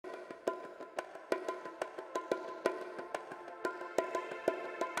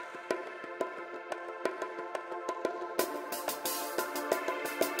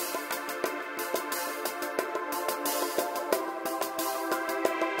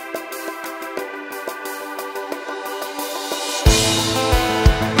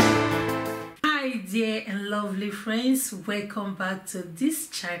lovely friends, welcome back to this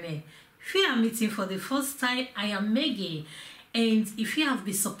channel. If you are meeting for the first time, I am Maggie, and if you have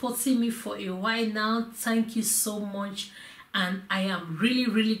been supporting me for a while now, thank you so much, and I am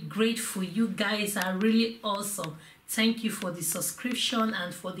really grateful. You guys are really awesome. Thank you for the subscription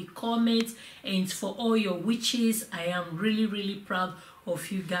and for the comments and for all your wishes. I am really proud of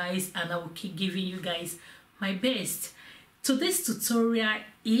you guys, and I will keep giving you guys my best. Today's tutorial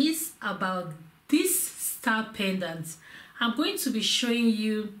is about this star pendant. I'm going to be showing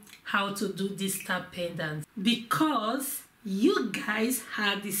you how to do this star pendant because you guys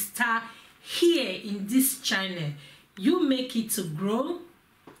have the star here in this channel. You make it to grow,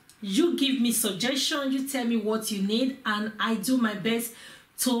 you give me suggestions, you tell me what you need, and I do my best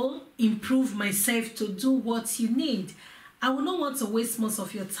to improve myself to do what you need. I will not want to waste most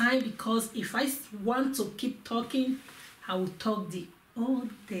of your time because if I want to keep talking, I will talk the whole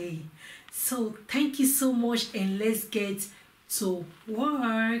day. So thank you so much, and let's get to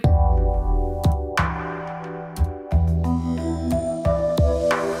work.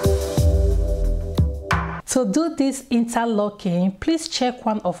 To do this interlocking, please check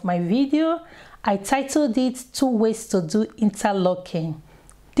one of my videos. I titled it 2 ways to do interlocking.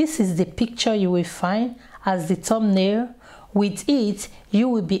 This is the picture you will find as the thumbnail. With it, you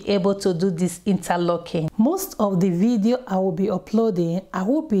will be able to do this interlocking. Most of the video I will be uploading, I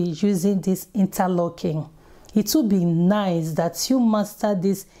will be using this interlocking. It will be nice that you master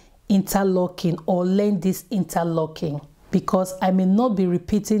this interlocking or learn this interlocking, because I may not be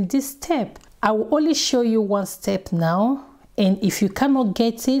repeating this step. I will only show you one step now, and if you cannot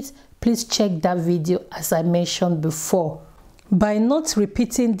get it, please check that video as I mentioned before. By not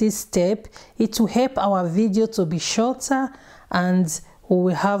repeating this step, it will help our video to be shorter and we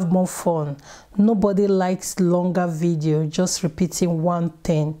will have more fun. Nobody likes longer video, just repeating one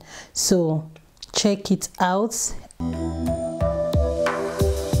thing. So check it out.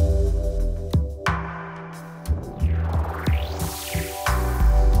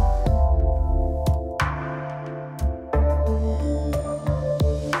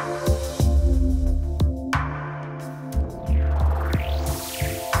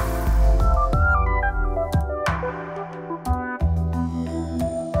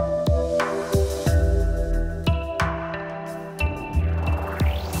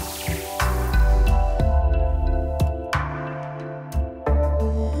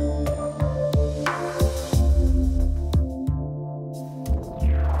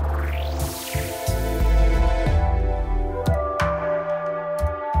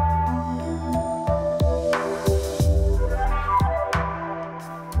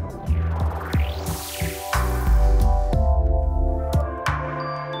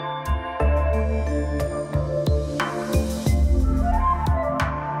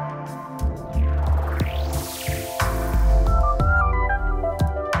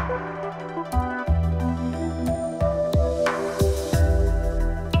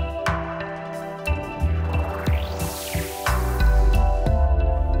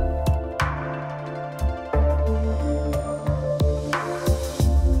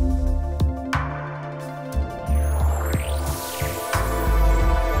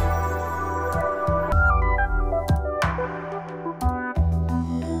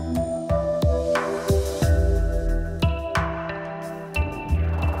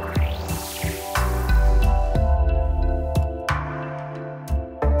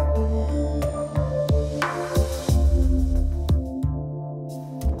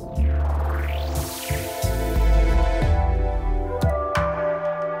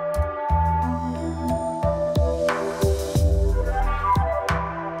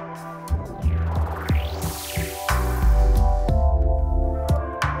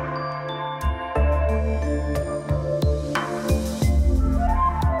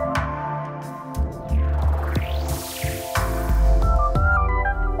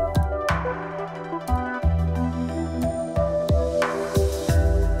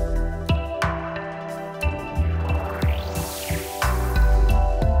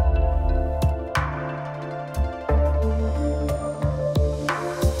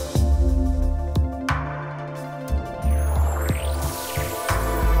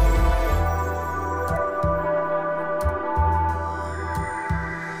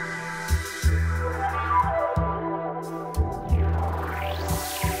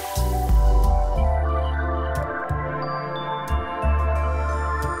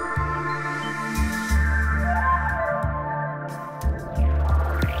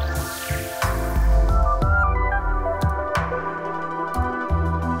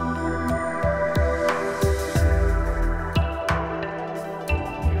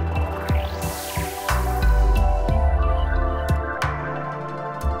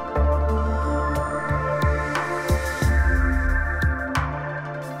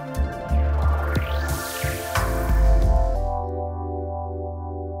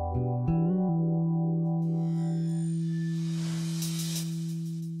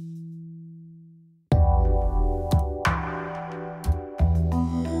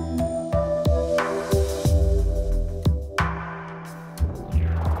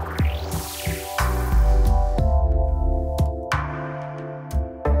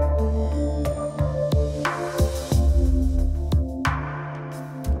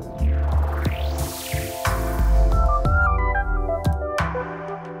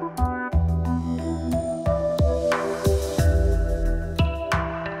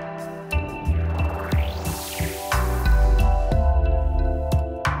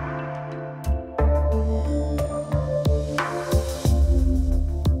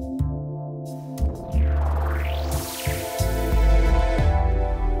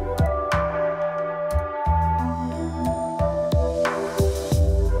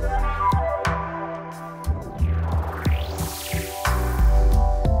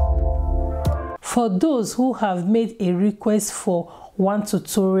 For those who have made a request for one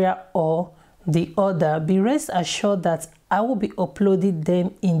tutorial or the other, be rest assured that I will be uploading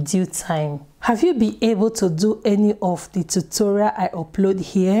them in due time. Have you been able to do any of the tutorial I upload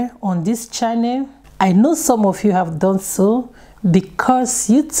here on this channel? I know some of you have done so because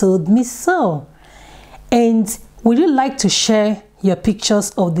you told me so. And would you like to share your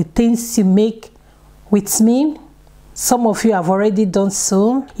pictures of the things you make with me? Some of you have already done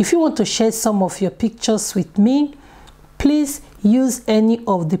so. If you want to share some of your pictures with me, please use any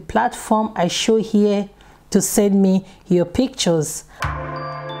of the platform I show here to send me your pictures.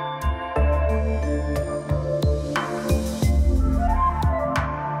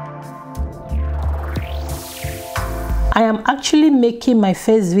 I am actually making my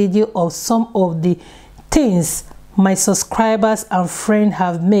first video of some of the things my subscribers and friends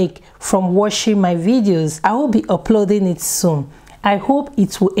have made from watching my videos. I will be uploading it soon. I hope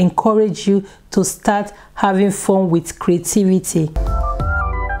it will encourage you to start having fun with creativity.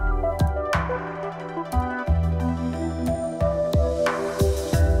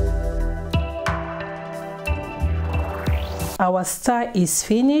 Our star is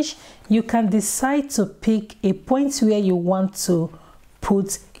finished. You can decide to pick a point where you want to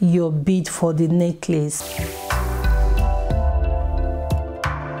put your bead for the necklace.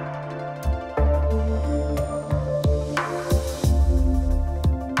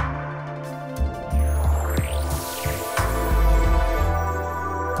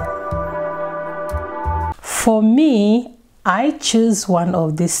 For me, I choose one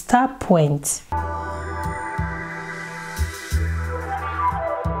of the star points. Our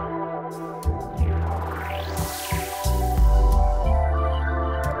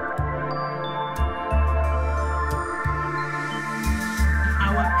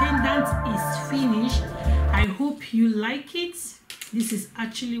pendant is finished. I hope you like it. This is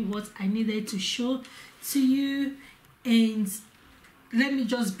actually what I needed to show to you, and let me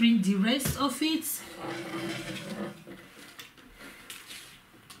just bring the rest of it.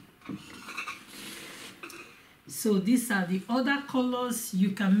 So these are the other colors. You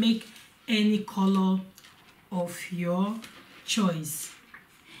can make any color of your choice.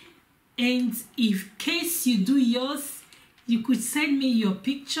 And if case you do yours, you could send me your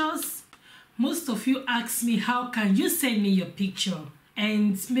pictures. Most of you ask me, how can you send me your picture?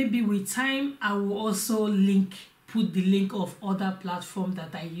 And maybe with time, I will also put the link of other platforms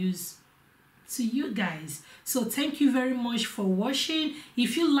that I use to you guys. So thank you very much for watching.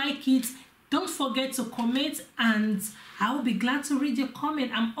 If you like it, don't forget to comment, and I will be glad to read your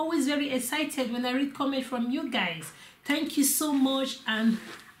comment. I'm always very excited when I read comment from you guys. Thank you so much, and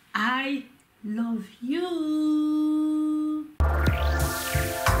I love you.